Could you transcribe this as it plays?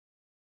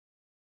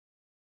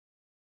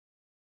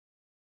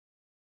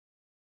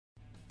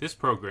This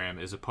program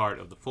is a part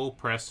of the Full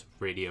Press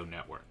Radio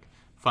Network.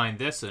 Find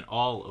this and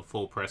all of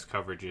Full Press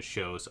Coverage's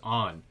shows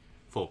on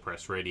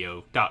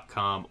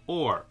fullpressradio.com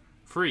or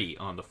free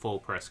on the Full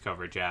Press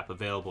Coverage app,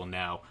 available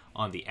now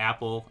on the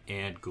Apple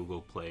and Google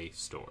Play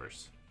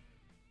stores.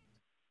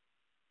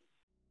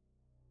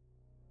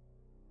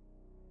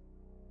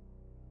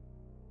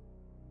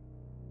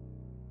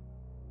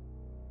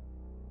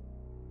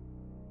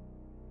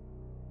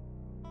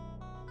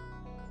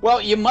 Well,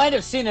 you might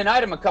have seen an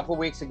item a couple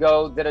weeks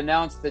ago that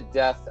announced the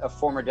death of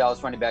former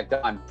Dallas running back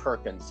Don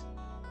Perkins.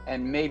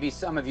 And maybe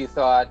some of you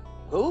thought,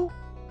 who?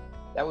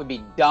 That would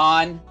be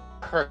Don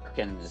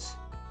Perkins,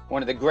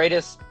 one of the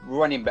greatest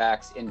running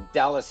backs in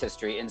Dallas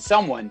history, and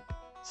someone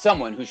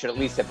who should at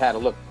least have had a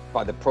look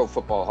by the Pro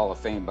Football Hall of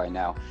Fame by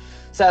now.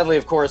 Sadly,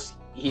 of course,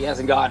 he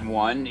hasn't gotten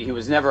one. He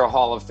was never a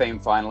Hall of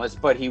Fame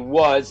finalist, but he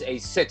was a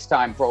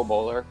 6-time Pro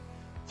Bowler,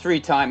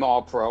 3-time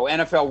All-Pro,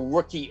 NFL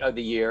Rookie of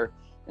the Year,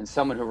 and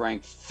someone who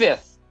ranked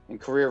 5th in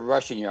career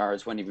rushing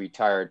yards when he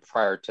retired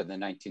prior to the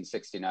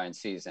 1969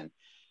 season.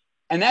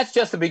 And that's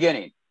just the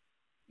beginning.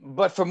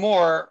 But for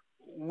more,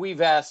 we've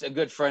asked a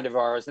good friend of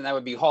ours, and that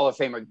would be Hall of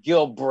Famer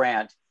Gil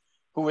Brandt,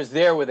 who was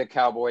there with the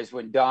Cowboys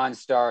when Don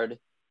starred.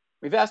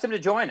 We've asked him to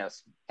join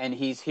us, and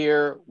he's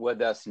here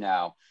with us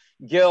now.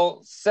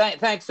 Gil,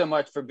 thanks so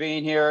much for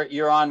being here.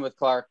 You're on with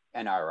Clark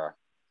and Ira.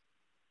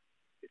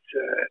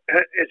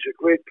 It's a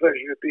great pleasure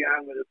to be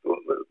on with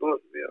both of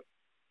you.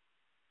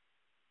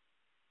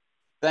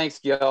 Thanks,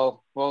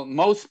 Gil. Well,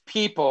 most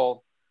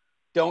people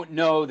don't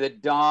know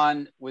that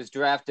Don was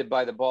drafted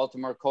by the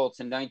Baltimore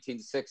Colts in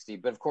 1960,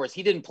 but of course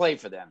he didn't play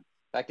for them.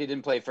 In fact, he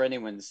didn't play for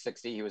anyone in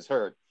 60. He was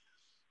hurt.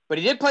 But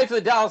he did play for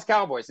the Dallas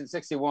Cowboys in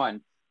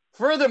 61.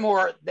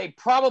 Furthermore, they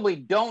probably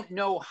don't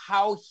know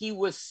how he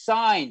was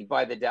signed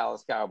by the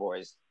Dallas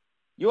Cowboys.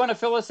 You want to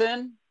fill us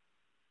in?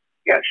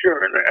 Yeah,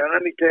 sure. And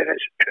let me tell you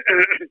this.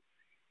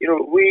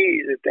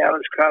 We, the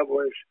Dallas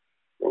Cowboys,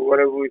 or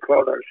whatever we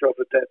called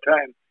ourselves at that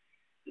time,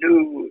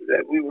 knew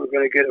that we were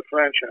going to get a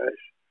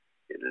franchise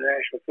in the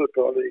National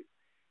Football League.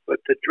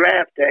 But the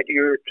draft that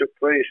year took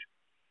place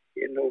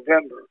in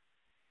November.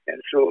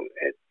 And so,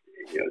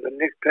 the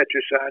Nick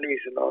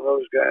Petrosanis and all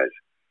those guys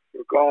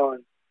were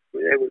gone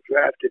when they were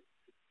drafted.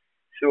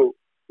 So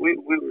we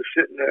were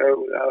sitting there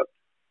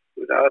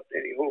without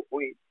any hope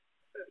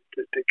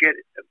to get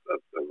a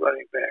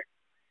running back.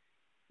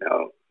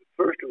 Now,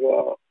 first of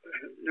all,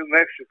 New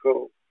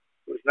Mexico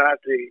was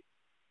not the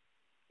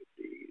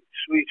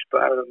sweet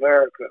spot of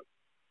America.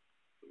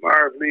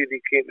 Marv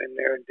Levy came in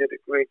there and did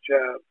a great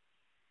job.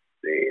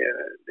 They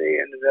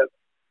ended up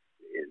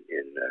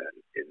in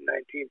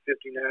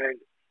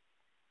 1959.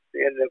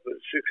 They ended up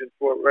with a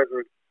 6-4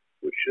 record,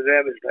 which to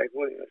them is like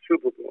winning a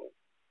Super Bowl.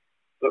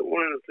 But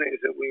one of the things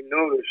that we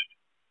noticed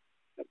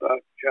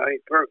about Johnny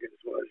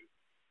Perkins was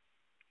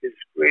his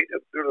great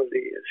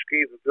ability,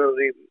 escape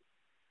ability,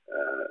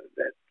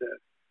 that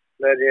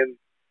led him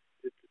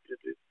to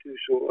do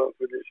so well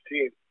for this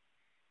team.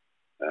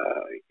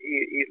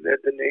 He led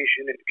the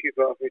nation in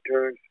kickoff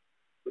returns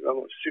with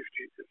almost 36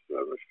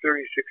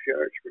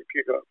 yards per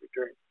kickoff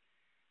return,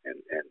 and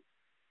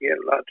he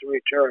had a lot to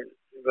return.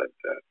 But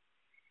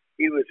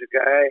he was a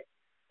guy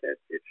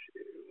that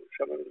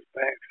some of those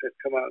backs that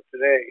come out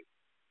today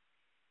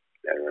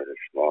that are at a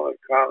smaller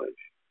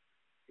college,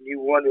 and you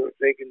wonder if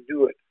they can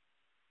do it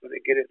when they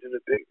get into the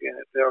big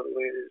NFL the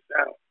way it is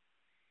now.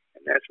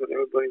 And that's what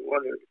everybody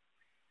wondered.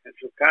 And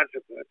so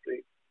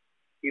consequently,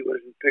 he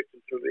wasn't picked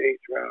until the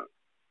 8th round.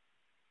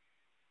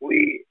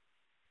 We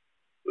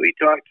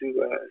talked to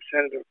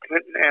Senator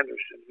Clinton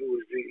Anderson, who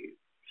was the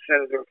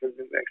senator from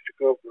New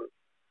Mexico for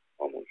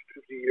almost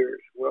 50 years,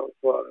 well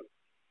thought of.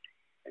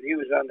 And he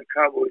was on the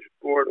Cowboys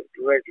board of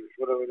directors,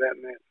 whatever that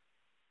meant.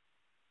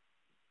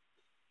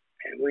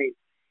 And we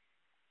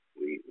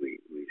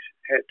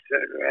had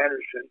Senator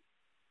Anderson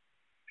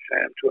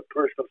sign him to a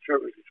personal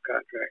services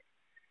contract,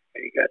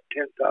 and he got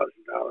 $10,000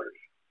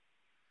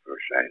 for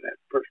signing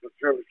that personal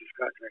services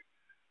contract,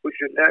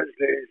 which in those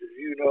days, as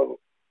you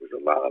know, was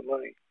a lot of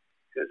money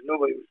because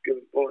nobody was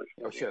giving bonus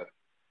money. Oh, sure.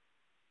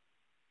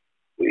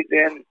 We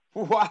then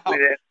 $10,000.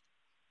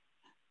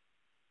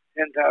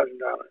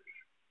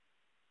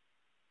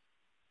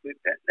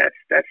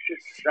 That's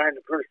just to sign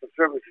the personal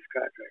services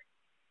contract.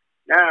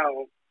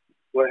 Now,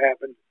 what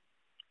happened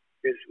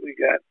is we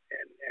got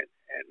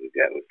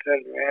with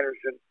Senator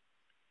Anderson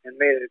and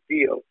made a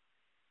deal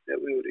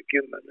that we would have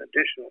given him an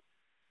additional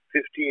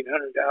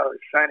 $1,500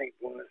 signing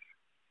bonus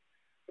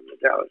from the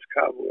Dallas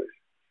Cowboys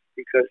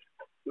because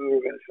we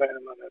were going to sign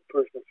him on a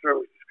personal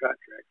services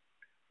contract,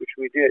 which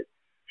we did.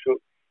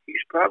 So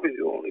he's probably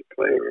the only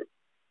player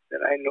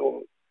that I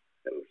know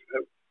that was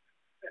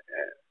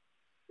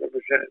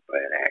represented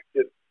by an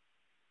active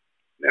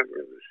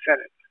member of the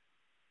Senate,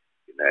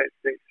 the United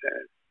States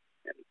Senate,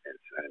 and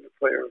signed a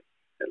player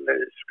that led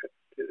us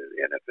to the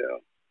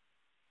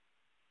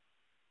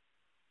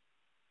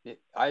NFL.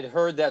 I'd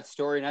heard that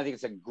story, and I think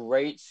it's a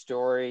great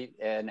story,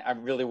 and I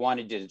really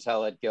wanted you to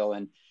tell it, Gil.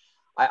 And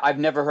I've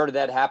never heard of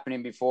that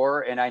happening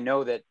before, and I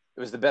know that it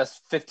was the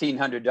best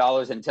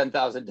 $1,500 and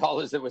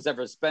 $10,000 that was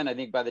ever spent, I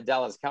think, by the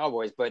Dallas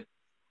Cowboys. But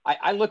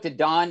I looked at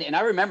Don, and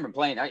I remember him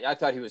playing. I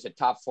thought he was a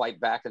top flight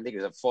back. I think he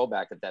was a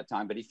fullback at that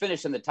time, but he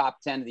finished in the top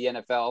 10 of the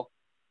NFL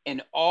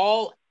in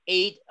all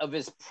 8 of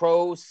his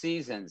pro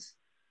seasons.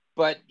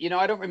 But,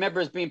 I don't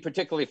remember him being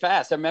particularly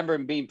fast. I remember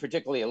him being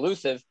particularly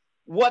elusive.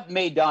 What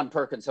made Don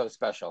Perkins so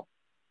special?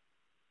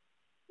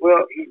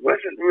 Well, he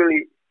wasn't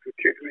really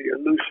particularly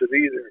elusive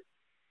either.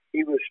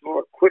 He was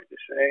more quickness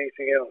than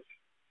anything else.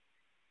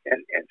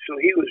 And so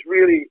he was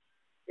really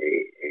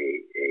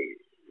a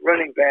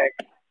running back,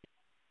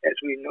 as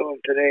we know him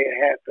today, a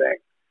halfback.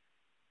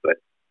 But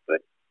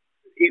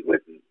he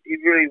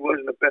really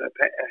wasn't a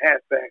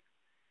halfback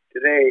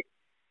today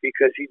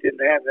because he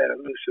didn't have that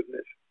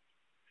elusiveness.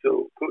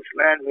 So Coach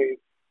Landry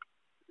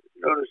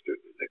noticed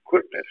the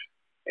quickness,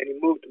 and he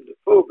moved him to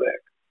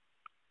fullback.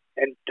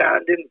 And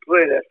Don didn't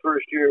play that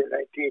first year in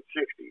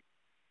 1960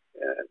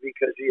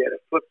 because he had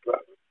a foot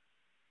problem.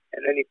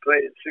 And then he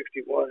played in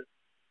 61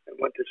 and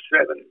went to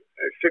 6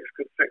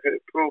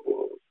 consecutive Pro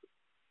Bowls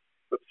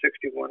from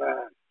 61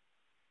 on.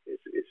 Is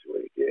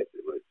what he did.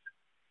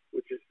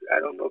 Which is, I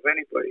don't know if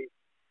anybody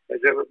has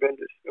ever been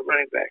to a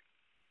running back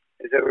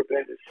has ever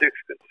been to 6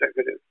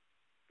 consecutive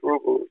Pro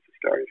Bowls to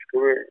start his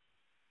career.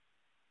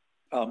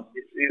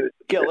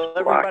 Gil,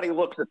 everybody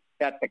looks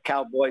at the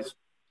Cowboys.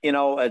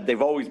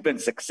 They've always been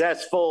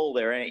successful.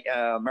 They're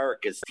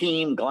America's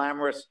team,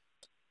 glamorous.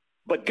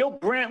 But Gil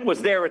Brandt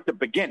was there at the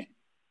beginning.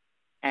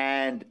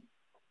 And,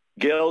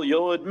 Gil,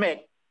 you'll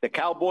admit, the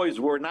Cowboys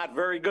were not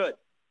very good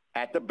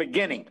at the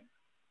beginning.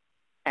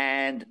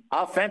 And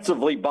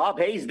offensively, Bob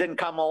Hayes didn't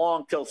come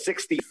along till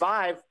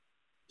 65.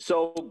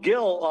 So,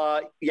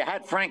 Gil, you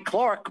had Frank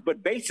Clark,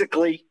 but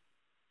basically,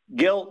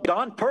 Gil,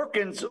 Don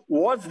Perkins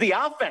was the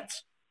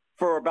offense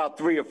for about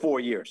 3 or 4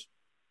 years.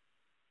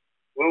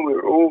 Well, we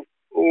were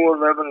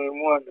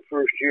 11-1 the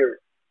first year.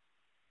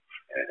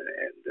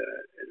 And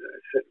as I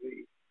said,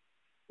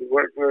 we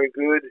weren't very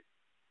good.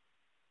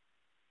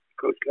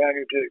 Coach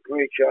Landry did a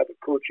great job of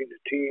coaching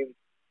the team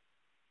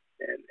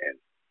and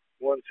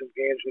won some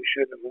games we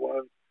shouldn't have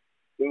won.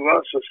 We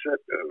also set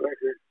a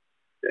record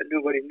that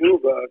nobody knew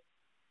about,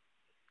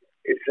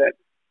 is that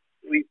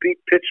we beat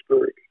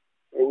Pittsburgh,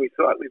 or we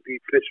thought we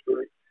beat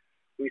Pittsburgh.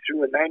 We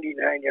threw a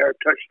 99-yard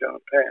touchdown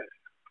pass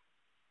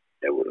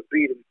that would have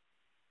beat them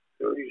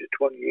 30 to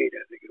 28,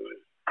 I think it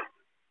was,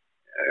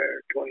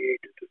 or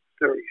 28 to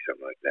 30,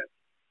 something like that.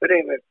 But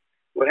anyway,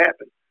 what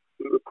happened?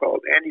 We were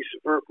called, Andy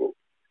Severko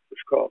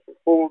was called for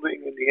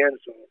holding in the end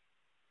zone.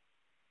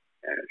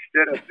 And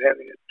instead of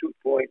having a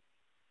 2-point,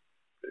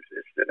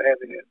 instead of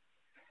having a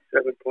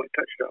 7-point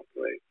touchdown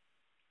play,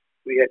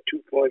 we had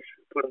 2 points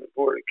put on the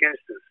board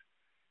against us.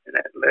 And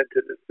that led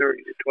to the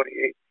 30 to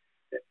 28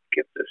 that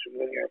kept us from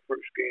winning our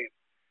first game.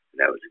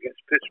 And that was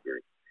against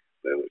Pittsburgh.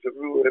 But it was a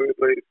rule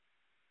everybody,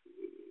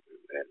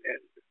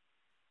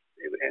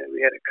 and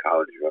we had a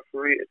college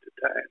referee at the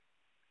time.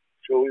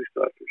 So we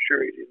thought for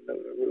sure he didn't know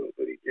the rule,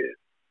 but he did.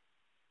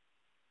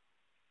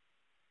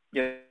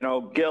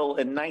 Gil,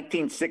 in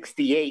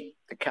 1968,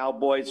 the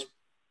Cowboys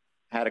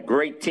had a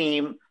great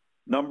team,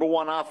 number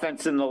 1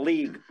 offense in the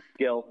league,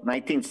 Gil,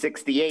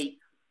 1968.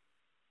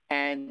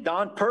 And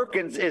Don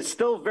Perkins is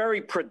still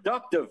very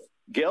productive,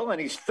 Gil,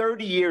 and he's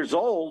 30 years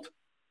old.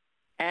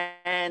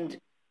 And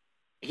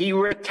he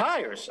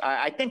retires,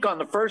 I think, on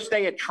the first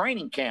day of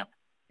training camp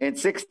in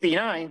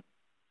 69.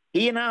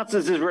 He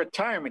announces his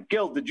retirement.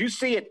 Gil, did you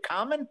see it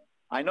coming?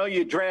 I know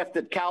you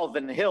drafted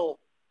Calvin Hill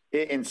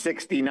in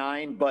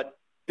 69, but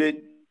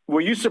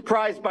were you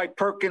surprised by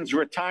Perkins'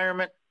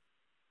 retirement?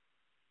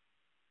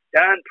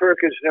 Don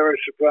Perkins never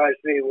surprised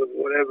me with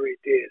whatever he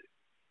did.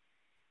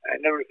 I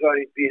never thought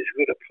he'd be as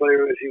good a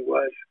player as he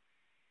was.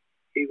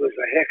 He was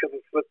a heck of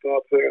a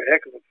football player, a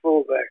heck of a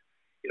fullback.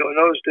 In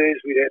those days,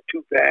 we'd had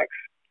 2 backs.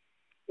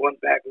 One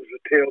back was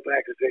a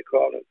tailback, as they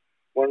called him.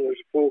 One was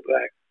a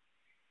fullback.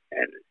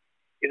 And,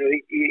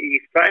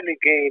 he finally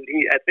gained,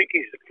 I think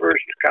he's the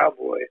first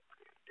Cowboy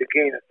to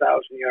gain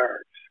 1,000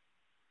 yards.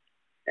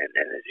 And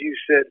as you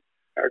said,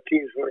 our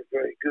teams weren't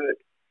very good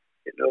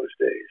in those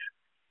days.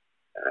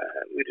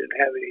 We didn't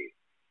have any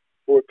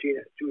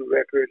 14-2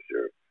 records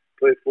or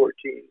play 14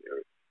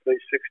 or play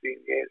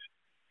 16 games.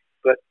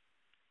 But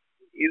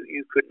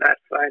you could not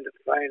find a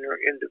finer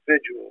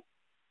individual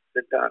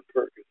than Don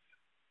Perkins.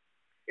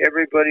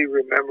 Everybody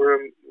remember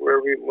him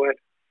wherever he went.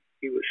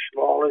 He was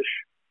smallish,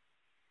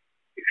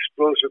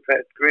 explosive,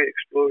 had great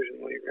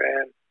explosion when he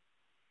ran,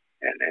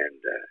 and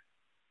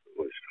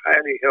was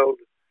highly held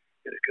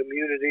in the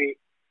community,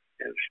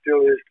 and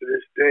still is to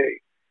this day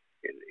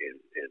in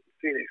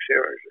Phoenix,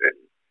 Arizona,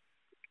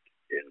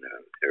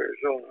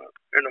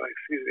 in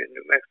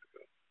New Mexico.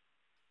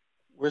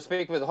 We're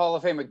speaking with Hall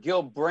of Famer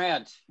Gil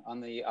Brandt on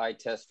the eye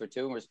test for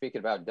 2, and we're speaking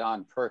about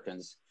Don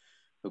Perkins,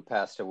 who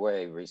passed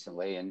away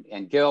recently.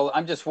 And Gil,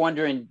 I'm just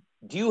wondering,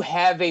 do you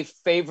have a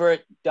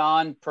favorite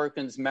Don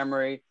Perkins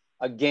memory,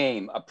 a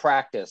game, a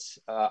practice,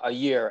 a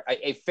year,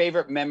 a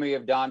favorite memory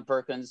of Don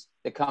Perkins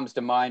that comes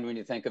to mind when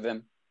you think of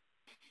him?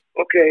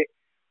 Okay.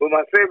 Well,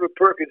 my favorite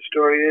Perkins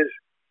story is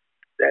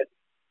that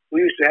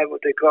we used to have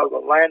what they called the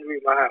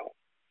Landry Mile.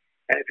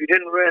 And if you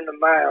didn't run the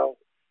mile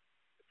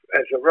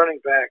as a running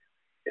back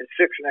in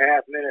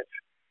 6.5 minutes,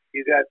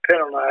 you got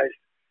penalized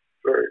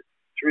for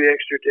 3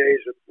 extra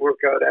days of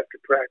workout after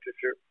practice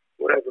or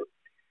whatever.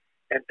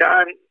 And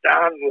Don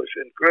was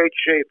in great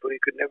shape, but he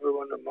could never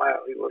run a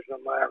mile. He wasn't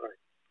a miler.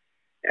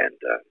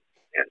 And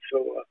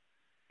so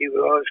he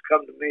would always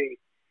come to me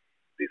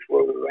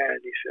before we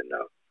ran. He said,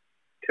 "No,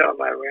 tell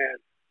him I ran,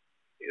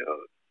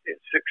 in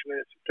 6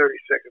 minutes and 30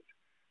 seconds,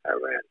 I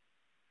ran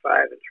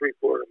 5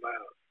 3/4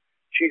 miles.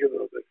 Cheat a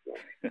little bit for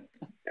me."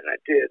 And I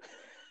did.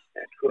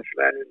 And Coach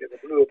Landry never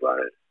knew about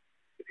it.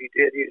 If he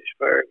did, he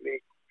inspired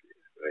me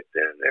right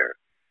then and there.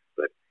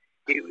 But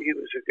he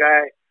was a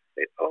guy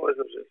that always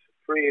was in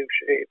supreme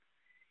shape.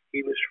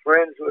 He was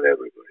friends with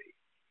everybody.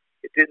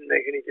 It didn't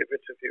make any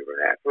difference if you were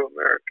an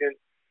Afro-American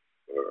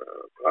or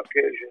a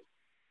Caucasian.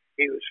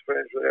 He was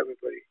friends with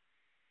everybody.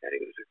 And he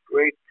was a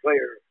great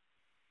player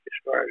as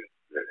far as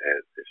the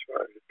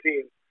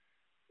team,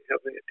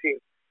 helping the team.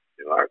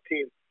 Our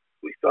team,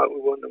 we thought we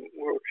won the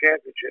world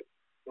championship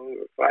when we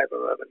were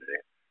 5'11"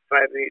 and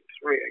 5'8"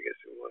 3", I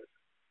guess it was.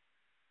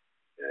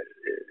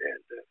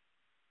 And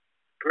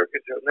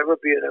Perkins, there'll never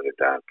be another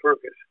Don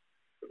Perkins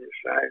from the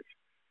size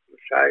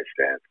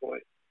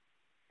standpoint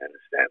and the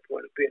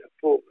standpoint of being a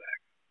fullback.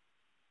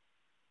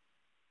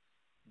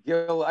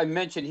 Gil, I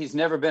mentioned he's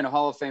never been a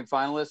Hall of Fame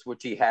finalist,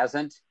 which he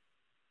hasn't.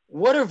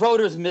 What are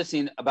voters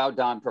missing about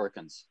Don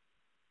Perkins?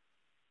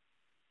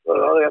 Well,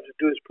 all they have to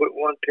do is put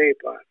one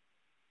tape on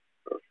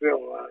or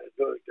film on it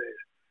those days.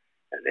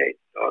 And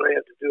all they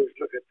have to do is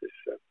look at this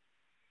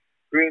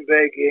Green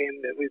Bay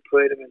game that we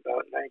played them in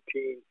about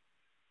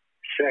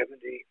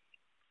 1970.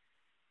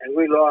 And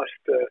we lost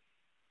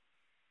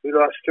 13-10,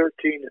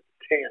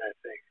 I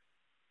think,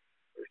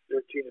 or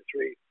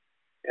 13-3.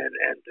 And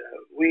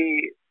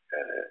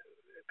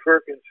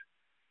Perkins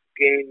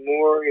gained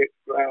more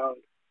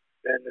ground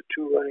than the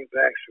 2 running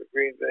backs for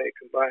Green Bay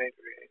combined.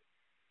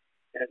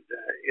 And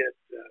yet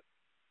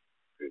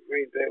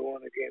Green Bay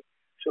won the game.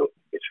 So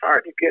it's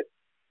hard to get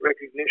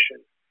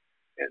recognition.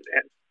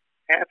 And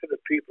half of the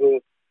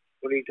people,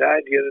 when he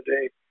died the other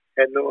day,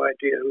 had no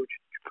idea who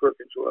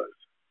Perkins was.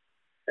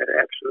 Had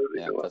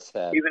absolutely no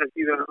idea.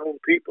 Even our own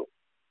people.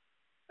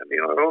 I mean,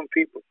 our own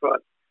people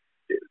thought,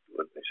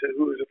 when they said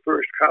who was the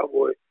first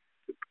Cowboy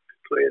to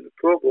play in the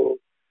Pro Bowl,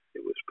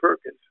 it was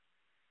Perkins.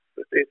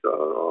 But they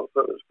all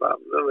thought it was Bob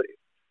Lilly.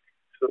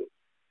 So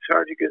it's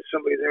hard to get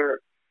somebody there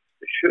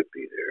that should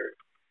be there,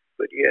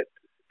 but yet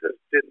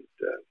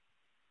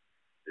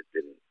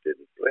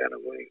didn't play on a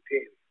winning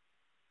team.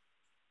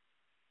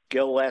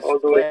 Gil, last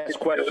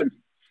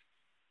question.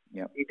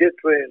 Yeah, he did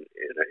play in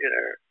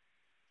our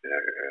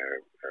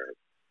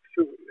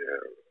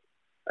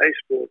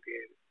ice bowl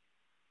game,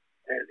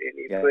 and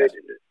he played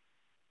in the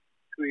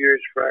 2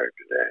 years prior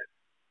to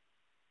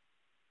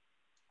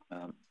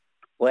that.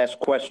 Last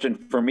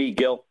question for me,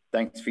 Gil.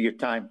 Thanks for your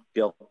time,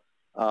 Gil.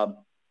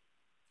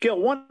 Gil,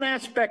 one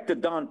aspect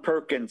of Don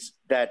Perkins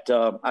that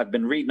I've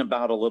been reading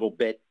about a little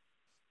bit,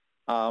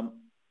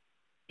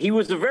 he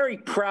was a very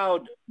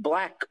proud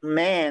black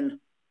man,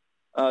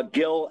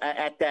 Gil,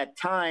 at that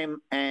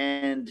time.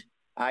 And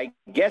I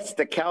guess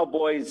the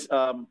Cowboys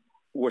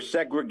were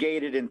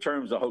segregated in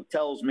terms of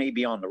hotels,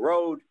 maybe on the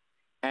road.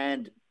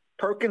 And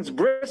Perkins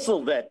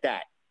bristled at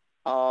that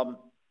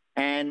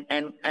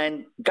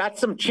and got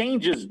some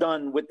changes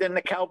done within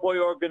the Cowboy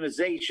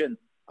organization.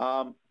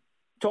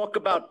 Talk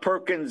about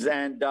Perkins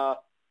and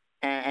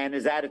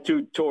his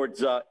attitude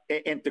towards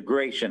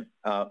integration,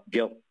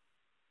 Gil.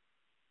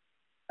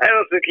 I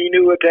don't think he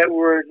knew what that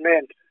word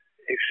meant,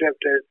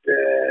 except that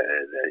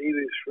he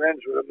was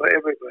friends with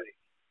everybody.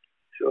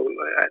 So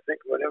I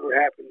think whatever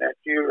happened that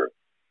year,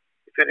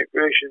 if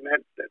integration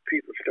meant that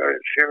people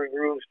started sharing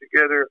rooms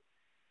together,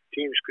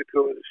 teams could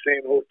go to the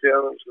same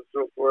hotels and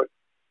so forth.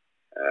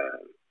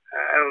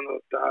 I don't know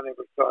if Don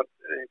ever thought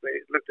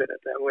anybody looked at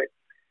it that way.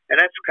 And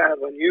that's kind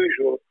of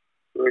unusual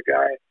for a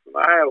guy from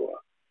Iowa,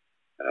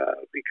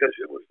 because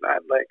it was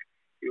not like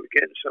you were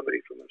getting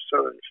somebody from a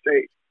southern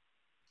state.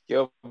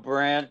 Gil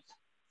Brandt,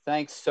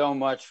 thanks so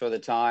much for the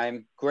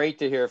time. Great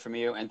to hear from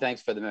you, and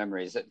thanks for the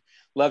memories.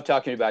 Love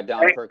talking about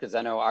Don Perkins.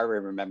 I know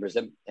Ira remembers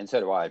him, and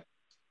so do I.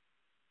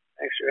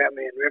 Thanks for having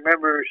me. And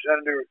remember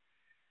Senator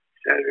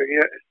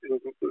who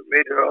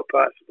made it all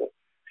possible,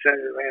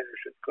 Senator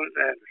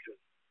Clinton Anderson.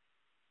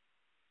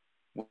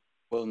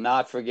 Will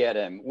not forget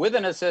him. With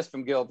an assist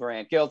from Gil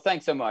Brandt. Gil,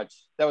 thanks so much.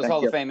 That was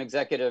Hall of Fame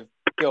executive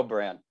Gil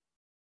Brandt.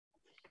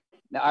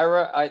 Now,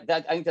 Ira, I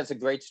think that's a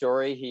great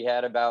story he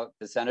had about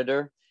the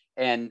senator.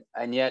 And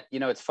yet,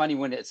 it's funny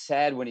it's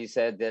sad when he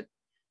said that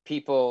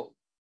people,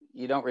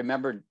 you don't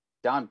remember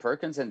Don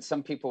Perkins, and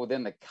some people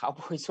within the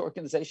Cowboys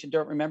organization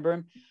don't remember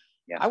him.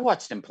 Yeah. I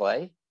watched him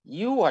play.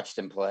 You watched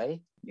him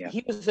play. Yeah.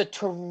 He was a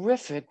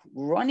terrific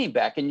running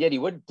back, and yet he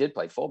did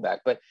play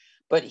fullback, but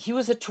he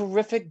was a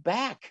terrific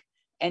back.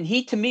 And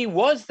he, to me,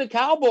 was the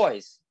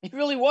Cowboys. He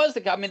really was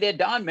the Cowboys. I mean, they had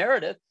Don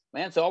Meredith,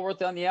 Lance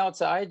Allworth on the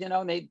outside,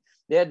 and they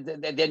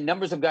had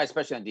numbers of guys,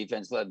 especially on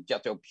defense,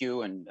 Jethro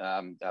Pugh and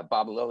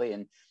Bob Lilly.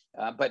 And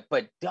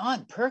But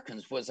Don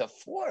Perkins was a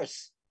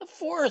force.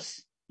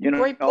 You know,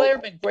 Great player,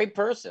 but great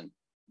person.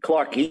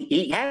 Clark,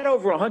 he had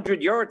over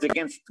 100 yards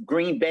against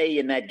Green Bay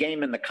in that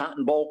game in the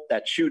Cotton Bowl,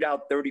 that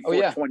shootout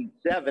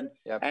 34-27.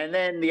 Yep. And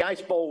then the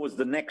Ice Bowl was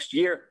the next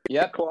year,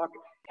 Yep. Clark.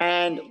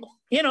 And,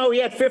 you know, he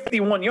had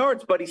 51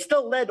 yards, but he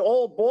still led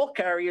all ball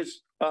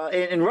carriers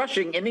in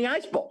rushing in the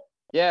Ice Bowl.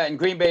 Yeah, and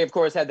Green Bay, of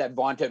course, had that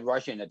vaunted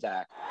rushing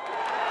attack.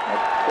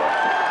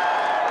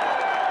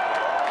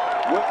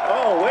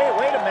 Oh,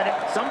 wait a minute.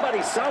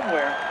 Somebody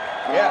somewhere.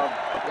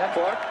 Yeah.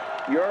 Clark,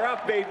 you're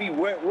up, baby.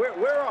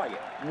 Where are you?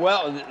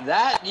 Well,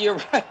 you're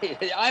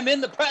right. I'm in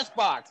the press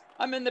box.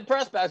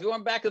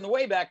 Going back in the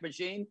Wayback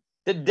Machine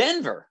to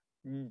Denver,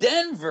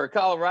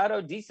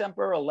 Colorado,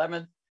 December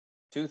 11th,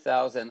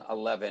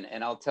 2011.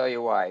 And I'll tell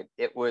you why.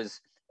 It was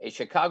a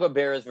Chicago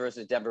Bears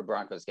versus Denver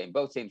Broncos game.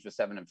 Both teams were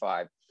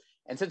 7-5.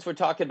 And since we're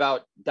talking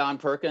about Don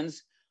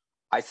Perkins,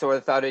 I sort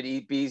of thought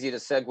it'd be easy to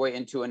segue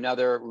into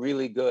another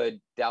really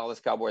good Dallas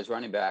Cowboys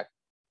running back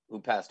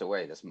who passed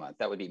away this month.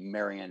 That would be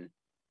Marion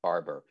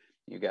Barber.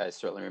 You guys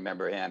certainly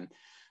remember him.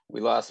 We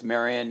lost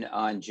Marion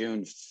on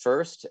June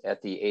 1st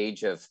at the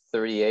age of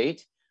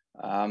 38.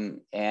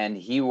 And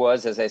he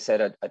was, as I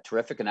said, a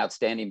terrific and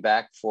outstanding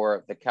back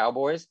for the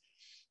Cowboys.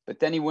 But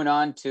then he went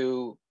on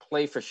to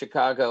play for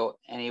Chicago,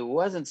 and he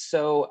wasn't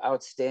so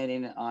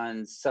outstanding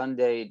on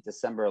Sunday,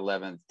 December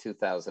 11th,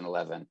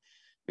 2011,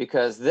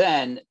 because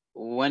then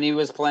when he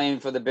was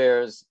playing for the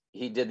Bears,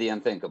 he did the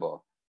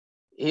unthinkable.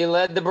 He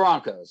led the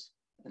Broncos,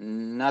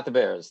 not the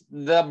Bears,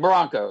 the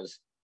Broncos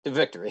to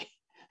victory.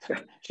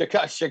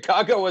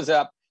 Chicago was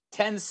up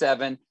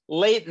 10-7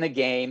 late in the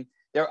game.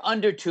 They're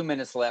under 2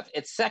 minutes left.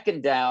 It's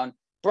second down.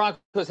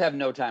 Broncos have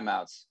no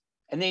timeouts,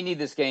 and they need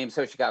this game.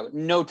 So Chicago,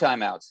 no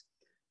timeouts.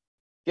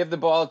 Give the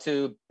ball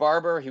to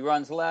Barber. He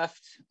runs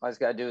left. All he's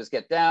got to do is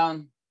get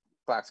down.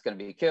 Clock's going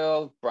to be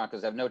killed.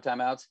 Broncos have no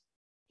timeouts.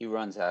 He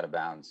runs out of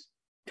bounds.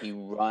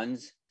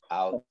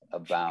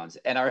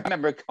 And I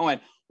remember going,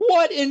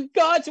 what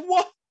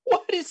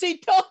has he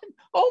done?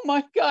 Oh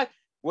my God.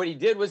 What he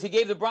did was he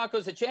gave the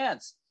Broncos a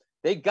chance.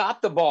 They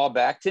got the ball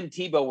back. Tim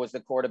Tebow was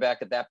the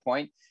quarterback at that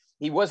point.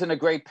 He wasn't a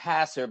great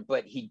passer,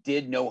 but he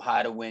did know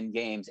how to win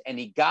games. And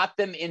he got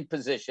them in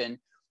position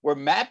where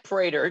Matt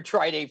Prater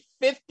tried a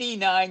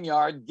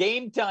 59-yard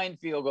game-time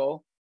field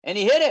goal, and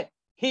he hit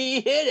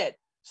it.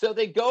 So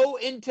they go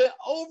into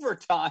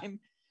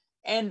overtime,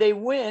 and they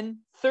win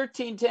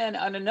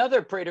 13-10 on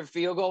another Prater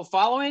field goal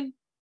following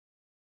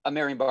a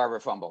Marion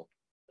Barber fumble.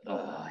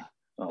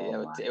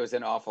 It was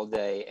an awful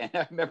day. And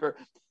I remember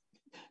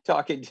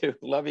talking to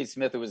Lovie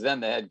Smith, who was then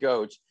the head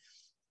coach,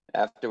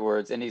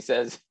 afterwards, and he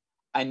says,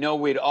 I know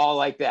we'd all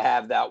like to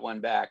have that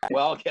one back.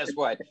 Well, guess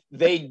what?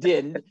 They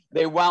didn't.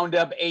 They wound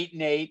up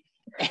 8-8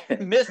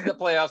 and missed the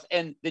playoffs.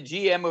 And the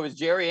GM, who was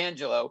Jerry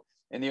Angelo,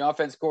 and the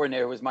offense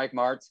coordinator was Mike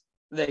Martz,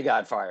 they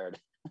got fired.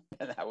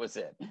 And that was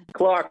it.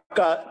 Clark,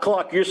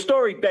 your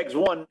story begs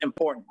one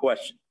important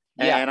question.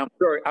 Yeah. And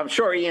I'm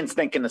sure Ian's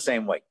thinking the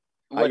same way.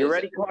 Are you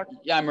ready, Clark?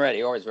 Yeah, I'm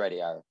ready. Always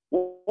ready, Ira.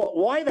 Well,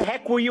 why the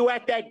heck were you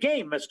at that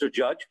game, Mr.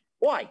 Judge?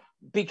 Why?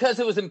 Because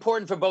it was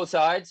important for both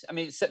sides. I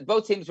mean,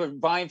 both teams were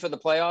vying for the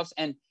playoffs,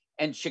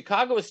 and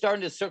Chicago was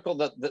starting to circle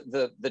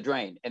the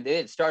drain. And they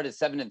had started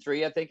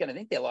 7-3, I think, and I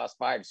think they lost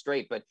 5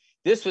 straight. But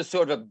this was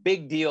sort of a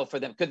big deal for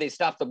them. Could they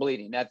stop the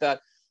bleeding? And I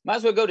thought, might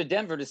as well go to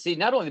Denver to see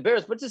not only the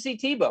Bears, but to see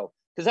Tebow,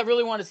 because I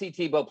really want to see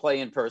Tebow play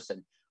in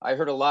person. I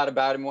heard a lot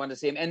about him, wanted to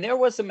see him, and there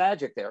was some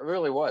magic there. It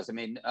really was. I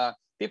mean,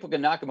 people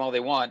can knock him all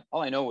they want.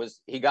 All I know was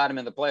he got him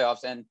in the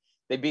playoffs, and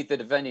they beat the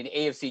defending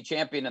AFC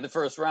champion in the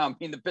first round,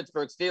 being the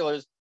Pittsburgh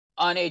Steelers,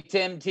 on a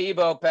Tim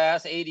Tebow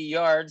pass, 80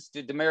 yards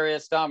to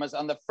Demaryius Thomas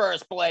on the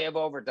first play of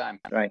overtime.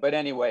 Right. But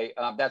anyway,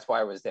 that's why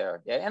I was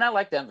there. Yeah, and I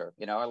like Denver.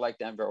 I like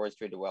Denver. Always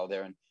treated well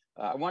there. And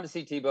I want to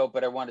see Tebow,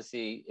 but I want to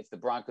see if the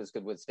Broncos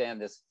could withstand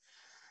this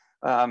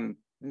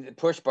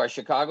push by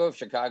Chicago. If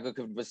Chicago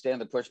could withstand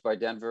the push by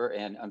Denver.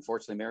 And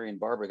unfortunately, Marion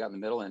Barber got in the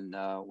middle and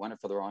won it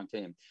for the wrong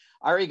team.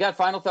 Ira, you got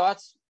final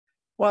thoughts?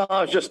 Well,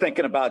 I was just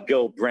thinking about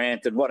Gil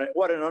Brandt and what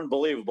an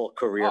unbelievable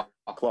career,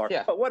 Clark.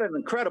 Yeah. But what an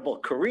incredible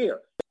career.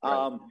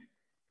 Right.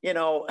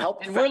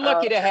 And we're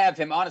lucky to have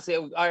him. Honestly,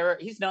 Ira,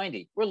 he's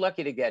 90. We're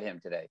lucky to get him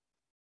today.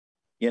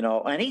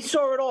 And he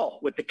saw it all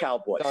with the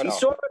Cowboys. He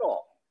saw it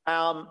all.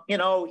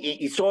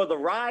 He saw the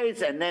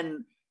rise, and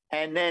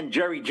then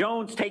Jerry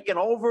Jones taking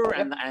over,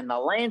 and the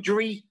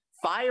Landry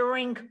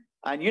firing.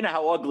 And you know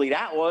how ugly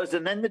that was.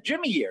 And then the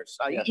Jimmy years.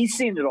 He's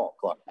seen it all,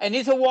 Clark. And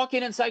he's a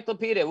walking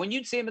encyclopedia. When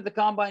you'd see him at the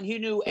Combine, he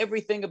knew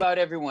everything about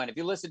everyone. If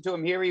you listen to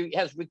him here, he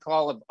has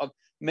recall of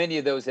many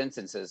of those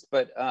instances.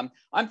 But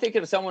I'm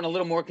thinking of someone a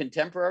little more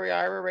contemporary,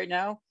 Ira, right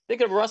now.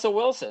 Think of Russell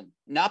Wilson.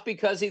 Not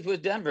because he's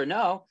with Denver,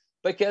 no,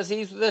 because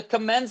he's the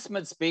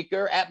commencement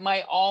speaker at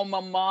my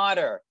alma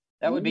mater.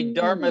 That would be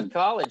Dartmouth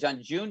College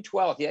on June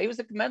 12th. Yeah, he was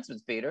the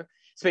commencement speaker.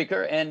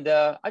 And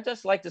I'd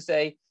just like to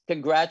say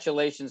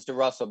congratulations to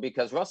Russell,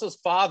 because Russell's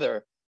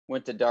father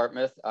went to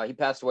Dartmouth. He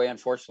passed away,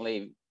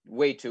 unfortunately,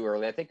 way too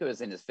early. I think it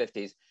was in his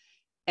 50s.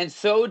 And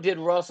so did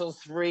Russell's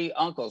 3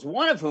 uncles,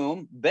 one of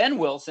whom, Ben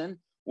Wilson,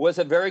 was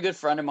a very good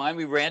friend of mine.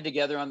 We ran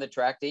together on the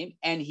track team,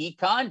 and he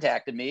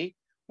contacted me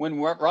when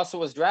Russell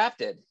was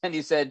drafted. And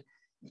he said,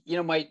 you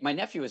know, my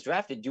nephew was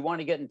drafted. Do you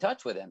want to get in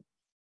touch with him?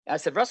 I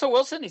said, Russell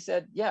Wilson? He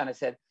said, yeah. And I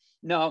said,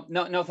 no,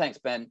 thanks,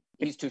 Ben.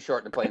 He's too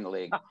short to play in the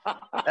league.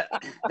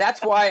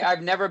 That's why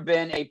I've never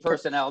been a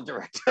personnel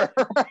director.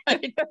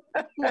 Right?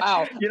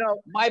 Wow. You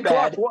know, my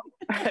bad.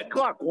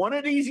 Clark, one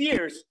of these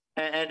years,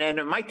 and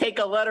it might take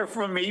a letter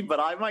from me, but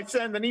I might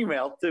send an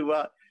email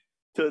to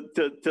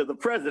the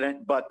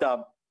president. But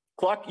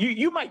Clark,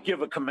 you might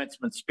give a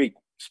commencement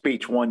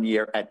speech one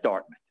year at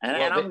Dartmouth, and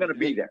I'm going to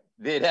be there.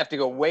 They'd have to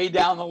go way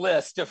down the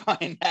list to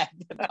find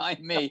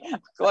me.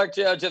 Clark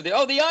Judge of the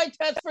eye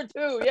test for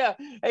 2. Yeah.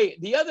 Hey,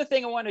 the other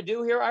thing I want to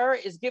do here, Ira,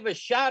 is give a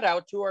shout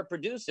out to our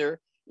producer,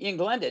 Ian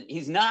Glendon.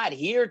 He's not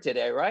here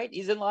today, right?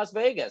 He's in Las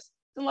Vegas.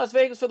 He's in Las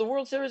Vegas for the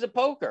World Series of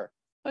Poker.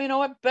 Well, you know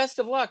what? Best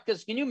of luck.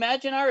 Because can you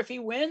imagine, Ira, if he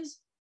wins?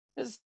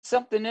 There's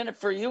something in it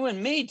for you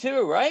and me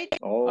too, right?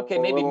 Okay,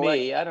 maybe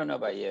me. I don't know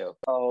about you.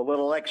 Oh, a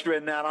little extra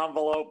in that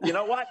envelope. You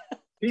know what?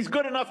 He's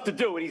good enough to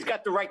do it. He's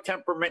got the right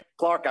temperament.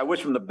 Clark, I wish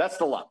him the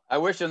best of luck. I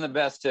wish him the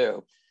best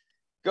too.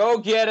 Go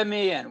get him,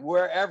 Ian,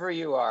 wherever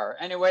you are.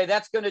 Anyway,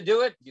 that's going to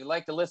do it. If you'd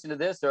like to listen to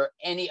this or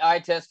any Eye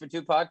Test for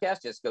 2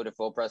 podcast, just go to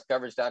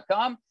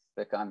fullpresscoverage.com,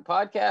 click on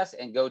podcast,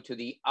 and go to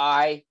the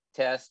Eye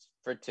Test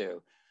for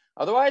 2.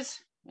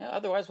 Otherwise,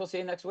 we'll see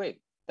you next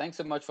week. Thanks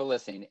so much for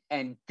listening.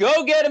 And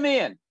go get him,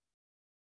 Ian.